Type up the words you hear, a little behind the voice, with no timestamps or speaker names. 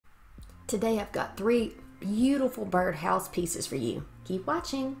Today I've got 3 beautiful birdhouse pieces for you. Keep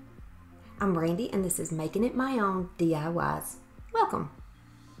watching. I'm Brandy and this is Making It My Own DIYs. Welcome.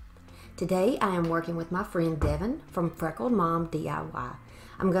 Today I am working with my friend Devin from Freckled Mom DIY.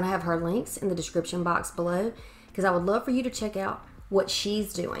 I'm going to have her links in the description box below because I would love for you to check out what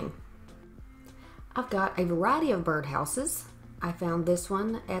she's doing. I've got a variety of birdhouses. I found this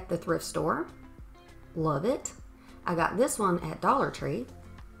one at the thrift store. Love it. I got this one at Dollar Tree.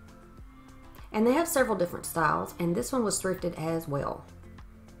 And they have several different styles, and this one was thrifted as well.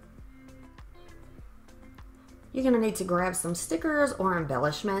 You're going to need to grab some stickers or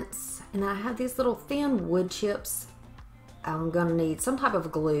embellishments, and I have these little thin wood chips. I'm going to need some type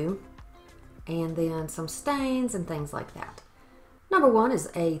of glue, and then some stains and things like that. Number 1 is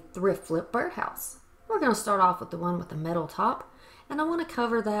a thrift flip birdhouse. We're going to start off with the one with the metal top, and I want to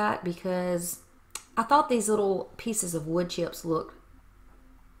cover that because I thought these little pieces of wood chips looked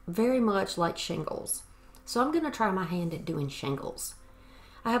very much like shingles. So I'm going to try my hand at doing shingles.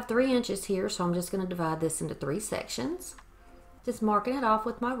 I have 3 inches here, so I'm just going to divide this into 3 sections. Just marking it off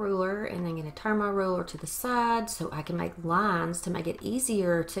with my ruler, and then going to turn my ruler to the side so I can make lines to make it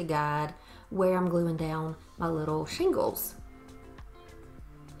easier to guide where I'm gluing down my little shingles.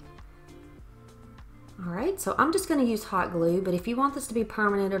 Alright, so I'm just going to use hot glue, but if you want this to be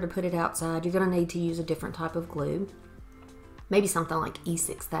permanent or to put it outside, you're going to need to use a different type of glue. Maybe something like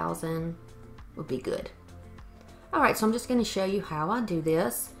E6000 would be good. Alright, so I'm just going to show you how I do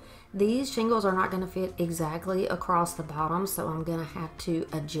this. These shingles are not going to fit exactly across the bottom, so I'm going to have to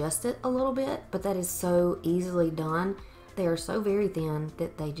adjust it a little bit, but that is so easily done. They are so very thin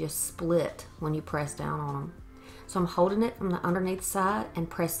that they just split when you press down on them. So I'm holding it from the underneath side and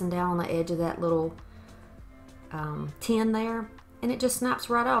pressing down on the edge of that little tin there, and it just snaps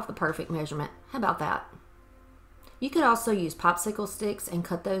right off the perfect measurement. How about that? You could also use popsicle sticks and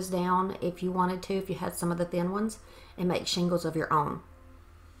cut those down if you wanted to, if you had some of the thin ones, and make shingles of your own.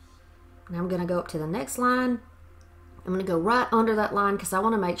 Now I'm going to go up to the next line. I'm going to go right under that line because I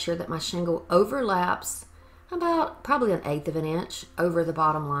want to make sure that my shingle overlaps about probably 1/8 of an inch over the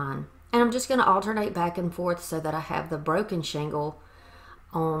bottom line. And I'm just going to alternate back and forth so that I have the broken shingle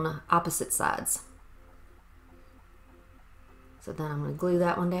on opposite sides. So then I'm going to glue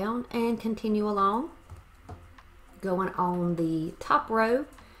that one down and continue along. Going on the top row,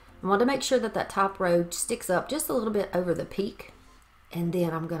 I want to make sure that that top row sticks up just a little bit over the peak, and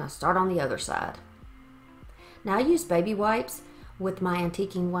then I'm going to start on the other side. Now I use baby wipes with my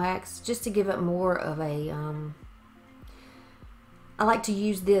antiquing wax just to give it more of a, I like to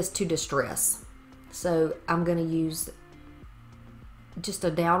use this to distress. So I'm going to use just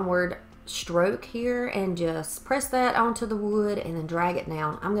a downward stroke here and just press that onto the wood and then drag it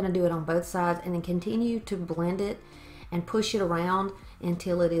down. I'm going to do it on both sides and then continue to blend it and push it around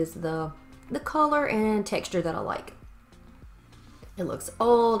until it is the color and texture that I like. It looks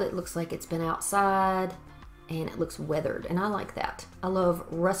old, it looks like it's been outside, and it looks weathered, and I like that. I love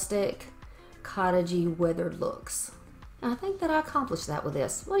rustic, cottagey, weathered looks. And I think that I accomplished that with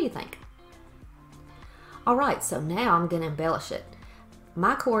this. What do you think? Alright, so now I'm going to embellish it.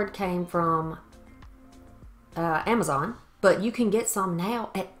 My cord came from Amazon, but you can get some now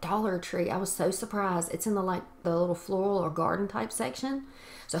at Dollar Tree. I was so surprised. It's in the little floral or garden type section.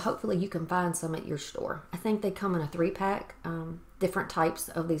 So hopefully you can find some at your store. I think they come in a 3-pack, different types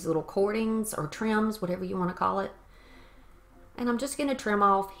of these little cordings or trims, whatever you want to call it. And I'm just going to trim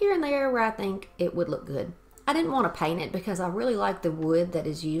off here and there where I think it would look good. I didn't want to paint it because I really like the wood that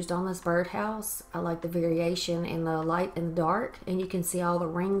is used on this birdhouse. I like the variation in the light and the dark, and you can see all the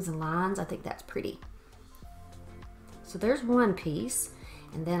rings and lines. I think that's pretty. So there's one piece,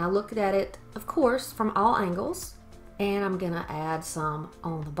 and then I looked at it, of course, from all angles, and I'm going to add some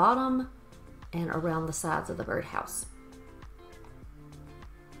on the bottom and around the sides of the birdhouse.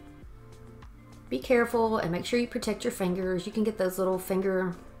 Be careful and make sure you protect your fingers. You can get those little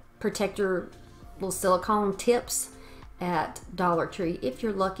finger protector little silicone tips at Dollar Tree if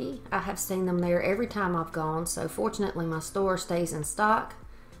you're lucky. I have seen them there every time I've gone, so fortunately my store stays in stock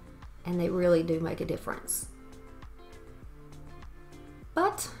and they really do make a difference.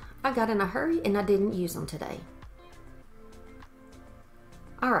 But I got in a hurry and I didn't use them today.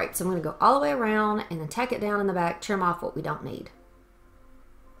 Alright, so I'm going to go all the way around and then tack it down in the back, trim off what we don't need.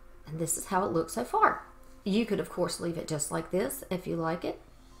 And this is how it looks so far. You could of course leave it just like this if you like it.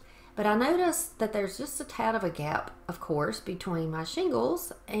 But I noticed that there's just a tad of a gap, of course, between my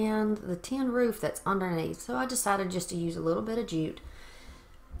shingles and the tin roof that's underneath. So I decided just to use a little bit of jute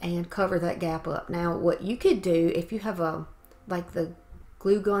and cover that gap up. Now, what you could do if you have like the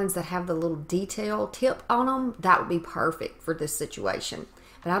glue guns that have the little detail tip on them, that would be perfect for this situation.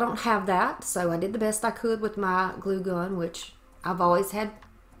 But I don't have that, so I did the best I could with my glue gun, which I've always had,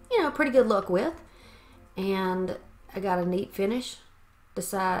 you know, pretty good luck with. And I got a neat finish.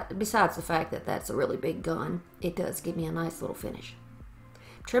 Besides the fact that that's a really big gun, it does give me a nice little finish.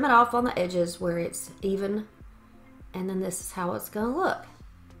 Trim it off on the edges where it's even, and then this is how it's going to look.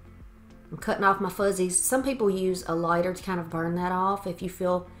 I'm cutting off my fuzzies. Some people use a lighter to kind of burn that off. If you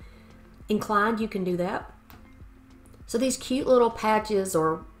feel inclined, you can do that. So these cute little patches,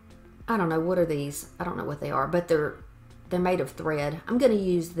 or I don't know, what are these? I don't know what they are, but they're made of thread. I'm going to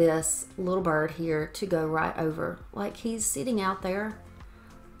use this little bird here to go right over, like he's sitting out there,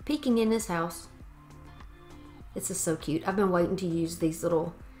 peeking in his house. This is so cute. I've been waiting to use these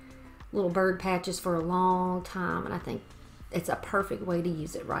little bird patches for a long time, and I think it's a perfect way to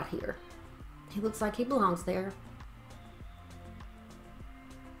use it right here. He looks like he belongs there.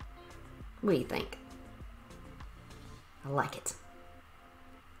 What do you think? I like it.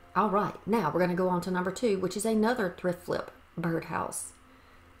 All right, now we're going to go on to number 2, which is another thrift flip birdhouse.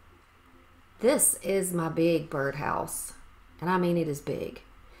 This is my big birdhouse, and I mean it is big.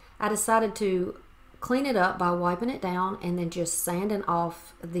 I decided to clean it up by wiping it down and then just sanding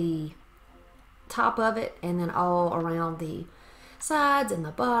off the top of it and then all around the sides and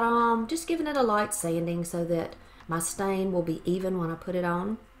the bottom, just giving it a light sanding so that my stain will be even when I put it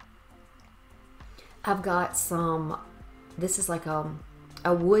on. I've got some, this is like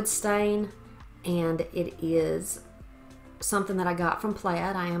a wood stain, and it is something that I got from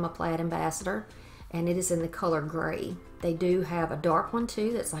PLAID. I am a PLAID ambassador, and it is in the color gray. They do have a dark one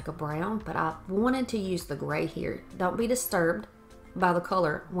too that's like a brown, but I wanted to use the gray here. Don't be disturbed by the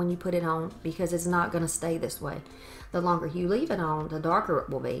color when you put it on, because it's not going to stay this way. The longer you leave it on, the darker it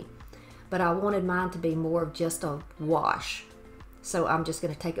will be. But I wanted mine to be more of just a wash. So I'm just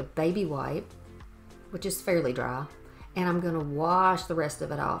going to take a baby wipe, which is fairly dry, and I'm going to wash the rest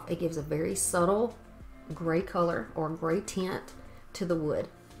of it off. It gives a very subtle gray color or gray tint to the wood.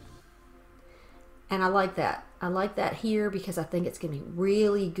 And I like that. I like that here because I think it's going to be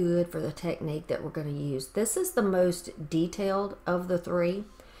really good for the technique that we're going to use. This is the most detailed of the 3,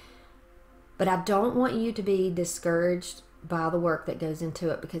 but I don't want you to be discouraged by the work that goes into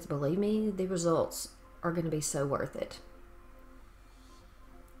it, because believe me, the results are going to be so worth it.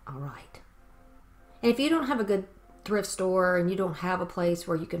 All right. And if you don't have a good thrift store and you don't have a place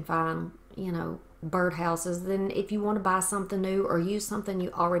where you can find, you know, birdhouses, then if you want to buy something new or use something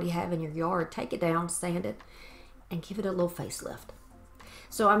you already have in your yard, take it down, sand it, and give it a little facelift.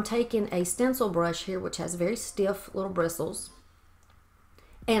 So I'm taking a stencil brush here, which has very stiff little bristles,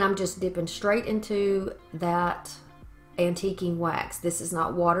 and I'm just dipping straight into that antiquing wax. This is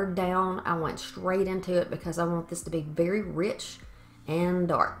not watered down. I went straight into it because I want this to be very rich and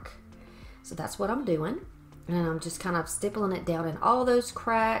dark. So that's what I'm doing, and I'm just kind of stippling it down in all those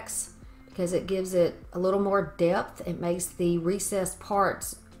cracks because it gives it a little more depth. It makes the recessed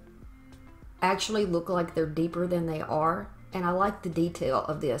parts actually look like they're deeper than they are, and I like the detail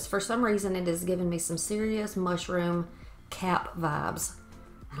of this. For some reason, it has given me some serious mushroom cap vibes,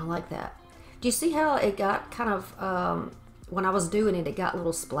 and I like that. Do you see how it got kind of, when I was doing it, it got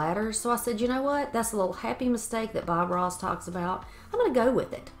little splatters? So I said, you know what? That's a little happy mistake that Bob Ross talks about. I'm going to go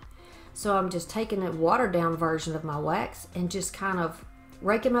with it. So I'm just taking a watered down version of my wax and just kind of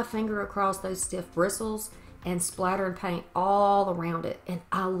raking my finger across those stiff bristles and splattering paint all around it. And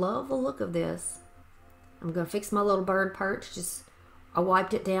I love the look of this. I'm going to fix my little bird perch. I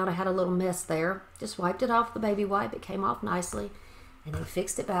wiped it down. I had a little mess there. Just wiped it off the baby wipe. It came off nicely. And then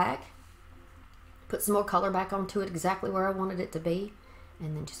fixed it back. Put some more color back onto it exactly where I wanted it to be.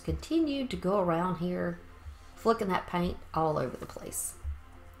 And then just continued to go around here, flicking that paint all over the place.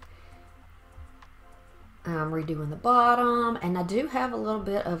 I'm redoing the bottom, and I do have a little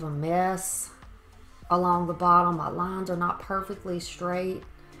bit of a mess along the bottom. My lines are not perfectly straight,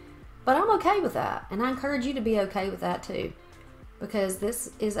 but I'm okay with that, and I encourage you to be okay with that too, because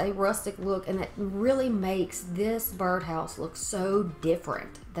this is a rustic look, and it really makes this birdhouse look so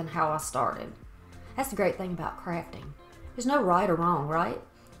different than how I started. That's the great thing about crafting. There's no right or wrong, right?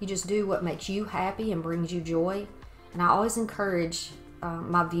 You just do what makes you happy and brings you joy, and I always encourage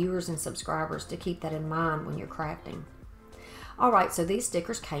my viewers and subscribers to keep that in mind when you're crafting. Alright, so these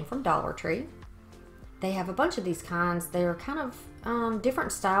stickers came from Dollar Tree. They have a bunch of these kinds. They're kind of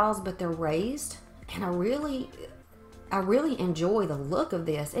different styles, but they're raised, and I really enjoy the look of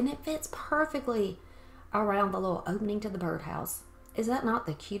this, and it fits perfectly around the little opening to the birdhouse. Is that not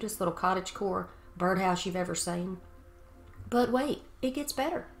the cutest little cottagecore birdhouse you've ever seen? But wait, it gets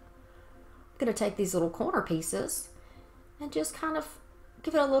better. I'm going to take these little corner pieces and just kind of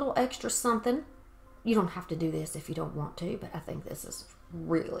give it a little extra something You don't have to do this if you don't want to, but I think this is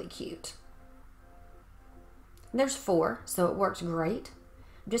really cute. There's 4, so it works great.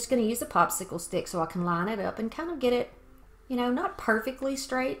 I'm just going to use a popsicle stick so I can line it up and kind of get it, you know, not perfectly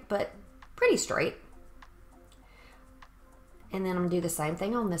straight, but pretty straight. And then I'm going to do the same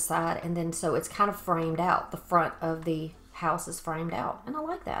thing on this side, and then so it's kind of framed out. The front of the house is framed out, and I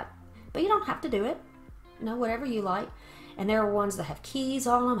like that. But you don't have to do it. You know, whatever you like. And there are ones that have keys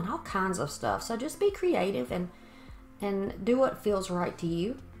on them and all kinds of stuff. So just be creative and do what feels right to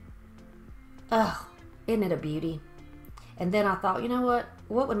you. Oh, isn't it a beauty? And then I thought, you know what?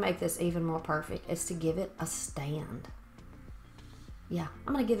 What would make this even more perfect is to give it a stand. Yeah,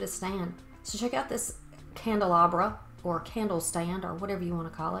 I'm going to give it a stand. So check out this candelabra or candle stand or whatever you want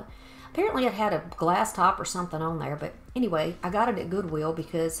to call it. Apparently it had a glass top or something on there. But anyway, I got it at Goodwill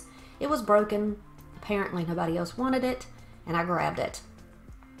because it was broken. Apparently nobody else wanted it, and I grabbed it.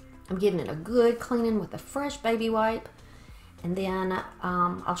 I'm giving it a good cleaning with a fresh baby wipe. And then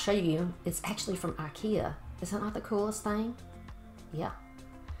I'll show you. It's actually from IKEA. Isn't that the coolest thing? Yeah.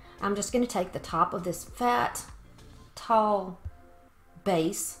 I'm just going to take the top of this fat, tall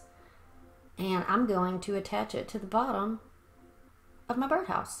base, and I'm going to attach it to the bottom of my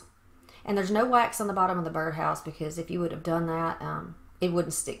birdhouse. And there's no wax on the bottom of the birdhouse because if you would have done that, it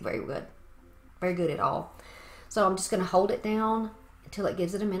wouldn't stick very good. Very good at all. So I'm just going to hold it down until it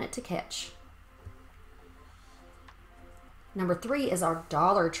gives it a minute to catch. Number 3 is our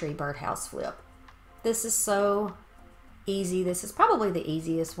Dollar Tree birdhouse flip. This is so easy. This is probably the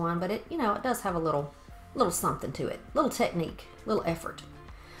easiest one, but it, you know, it does have a little something to it. Little technique, little effort.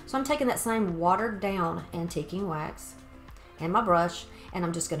 So I'm taking that same watered down antiquing wax and my brush, and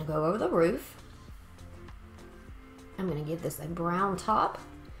I'm just going to go over the roof. I'm going to give this a brown top.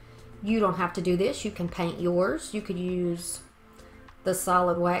 You don't have to do this. You can paint yours. You could use the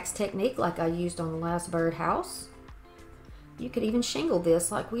solid wax technique like I used on the last birdhouse. You could even shingle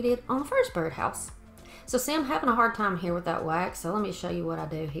this like we did on the first birdhouse. So see, I'm having a hard time here with that wax, so let me show you what I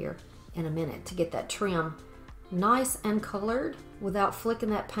do here in a minute to get that trim nice and colored without flicking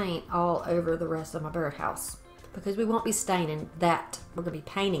that paint all over the rest of my birdhouse, because we won't be staining that. We're going to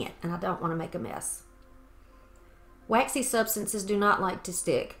be painting it, and I don't want to make a mess. Waxy substances do not like to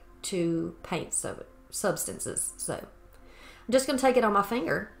stick to paint substances, so I'm just going to take it on my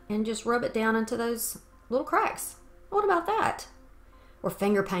finger and just rub it down into those little cracks. What about that? We're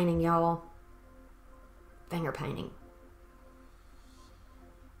finger painting, y'all. Finger painting.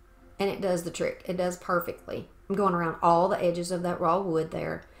 And it does the trick. It does perfectly. I'm going around all the edges of that raw wood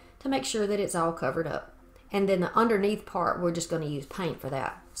there to make sure that it's all covered up. And then the underneath part, we're just going to use paint for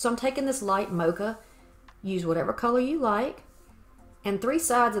that. So I'm taking this light mocha. Use whatever color you like. And 3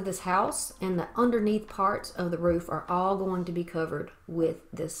 sides of this house and the underneath parts of the roof are all going to be covered with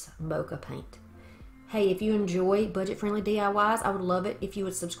this mocha paint. Hey, if you enjoy budget-friendly DIYs, I would love it if you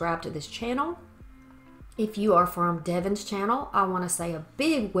would subscribe to this channel. If you are from Devin's channel, I want to say a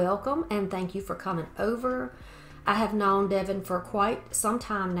big welcome and thank you for coming over. I have known Devin for quite some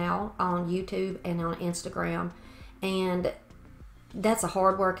time now on YouTube and on Instagram, and that's a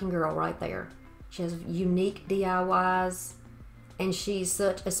hard-working girl right there. She has unique DIYs, and she's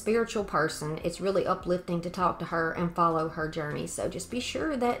such a spiritual person. It's really uplifting to talk to her and follow her journey. So just be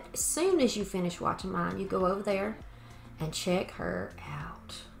sure that as soon as you finish watching mine, you go over there and check her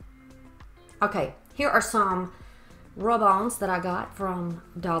out. Okay, here are some rub-ons that I got from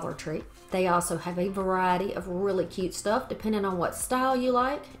Dollar Tree. They also have a variety of really cute stuff depending on what style you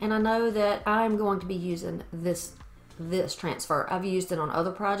like. And I know that I'm going to be using this transfer. I've used it on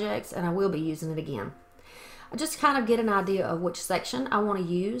other projects and I will be using it again. I just kind of get an idea of which section I want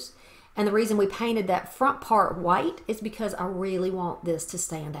to use. And the reason we painted that front part white is because I really want this to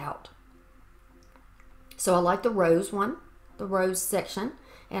stand out. So I like the rose one, the rose section,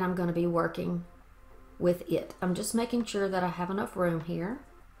 and I'm going to be working with it. I'm just making sure that I have enough room here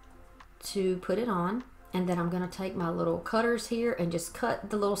to put it on. And then I'm going to take my little cutters here and just cut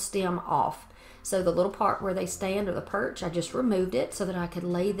the little stem off. So the little part where they stand or the perch, I just removed it so that I could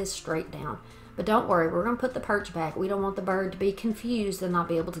lay this straight down. But don't worry, we're going to put the perch back. We don't want the bird to be confused and not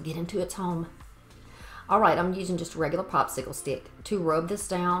be able to get into its home. Alright, I'm using just a regular popsicle stick to rub this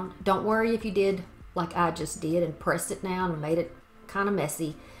down. Don't worry if you did like I just did and pressed it down and made it kind of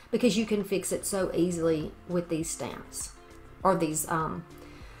messy, because you can fix it so easily with these stamps or these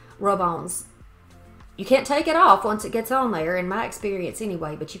rub-ons. You can't take it off once it gets on there, in my experience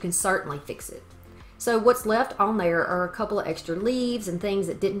anyway, but you can certainly fix it. So what's left on there are a couple of extra leaves and things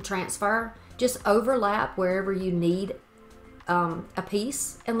that didn't transfer. Just overlap wherever you need a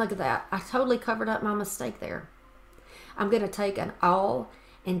piece. And look at that. I totally covered up my mistake there. I'm going to take an awl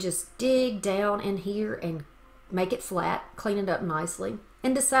and just dig down in here and make it flat, clean it up nicely,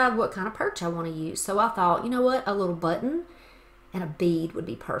 and decide what kind of perch I want to use. So I thought, you know what, a little button and a bead would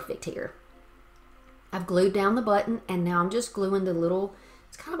be perfect here. I've glued down the button, and now I'm just gluing the little,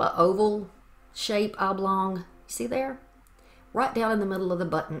 it's kind of an oval shape, oblong, see there? Right down in the middle of the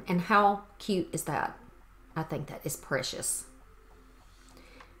button. And how cute is that? I think that is precious.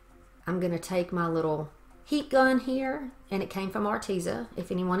 I'm going to take my little heat gun here, and it came from Arteza,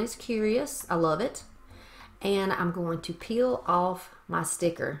 if anyone is curious. I love it. And I'm going to peel off my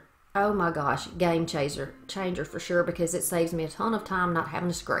sticker. Oh my gosh, game changer for sure, because it saves me a ton of time not having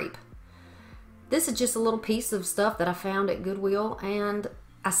to scrape. This is just a little piece of stuff that I found at Goodwill, and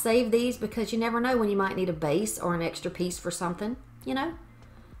I save these because you never know when you might need a base or an extra piece for something, you know?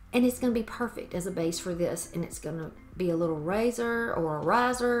 And it's going to be perfect as a base for this, and it's going to be a little razor or a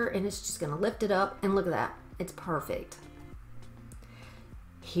riser, and it's just going to lift it up, and look at that. It's perfect.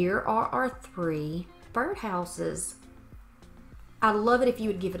 Here are our 3 birdhouses. I'd love it if you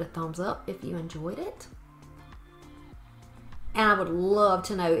would give it a thumbs up if you enjoyed it. And I would love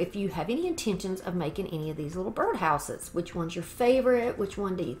to know if you have any intentions of making any of these little birdhouses. Which one's your favorite? Which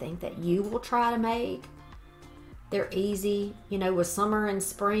one do you think that you will try to make? They're easy. You know, with summer and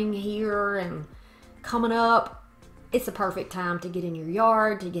spring here and coming up, it's the perfect time to get in your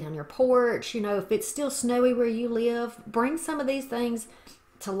yard, to get on your porch. You know, if it's still snowy where you live, bring some of these things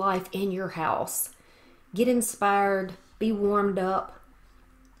to life in your house. Get inspired, be warmed up.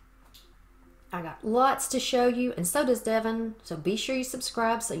 I got lots to show you, and so does Devin, so be sure you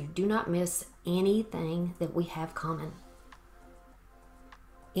subscribe so you do not miss anything that we have coming.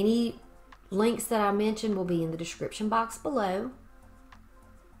 Any links that I mentioned will be in the description box below.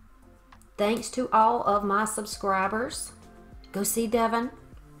 Thanks to all of my subscribers. Go see Devin.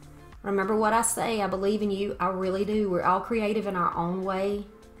 Remember what I say, I believe in you. I really do. We're all creative in our own way.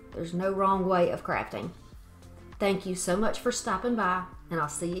 There's no wrong way of crafting. Thank you so much for stopping by, and I'll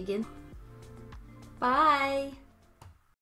see you again. Bye.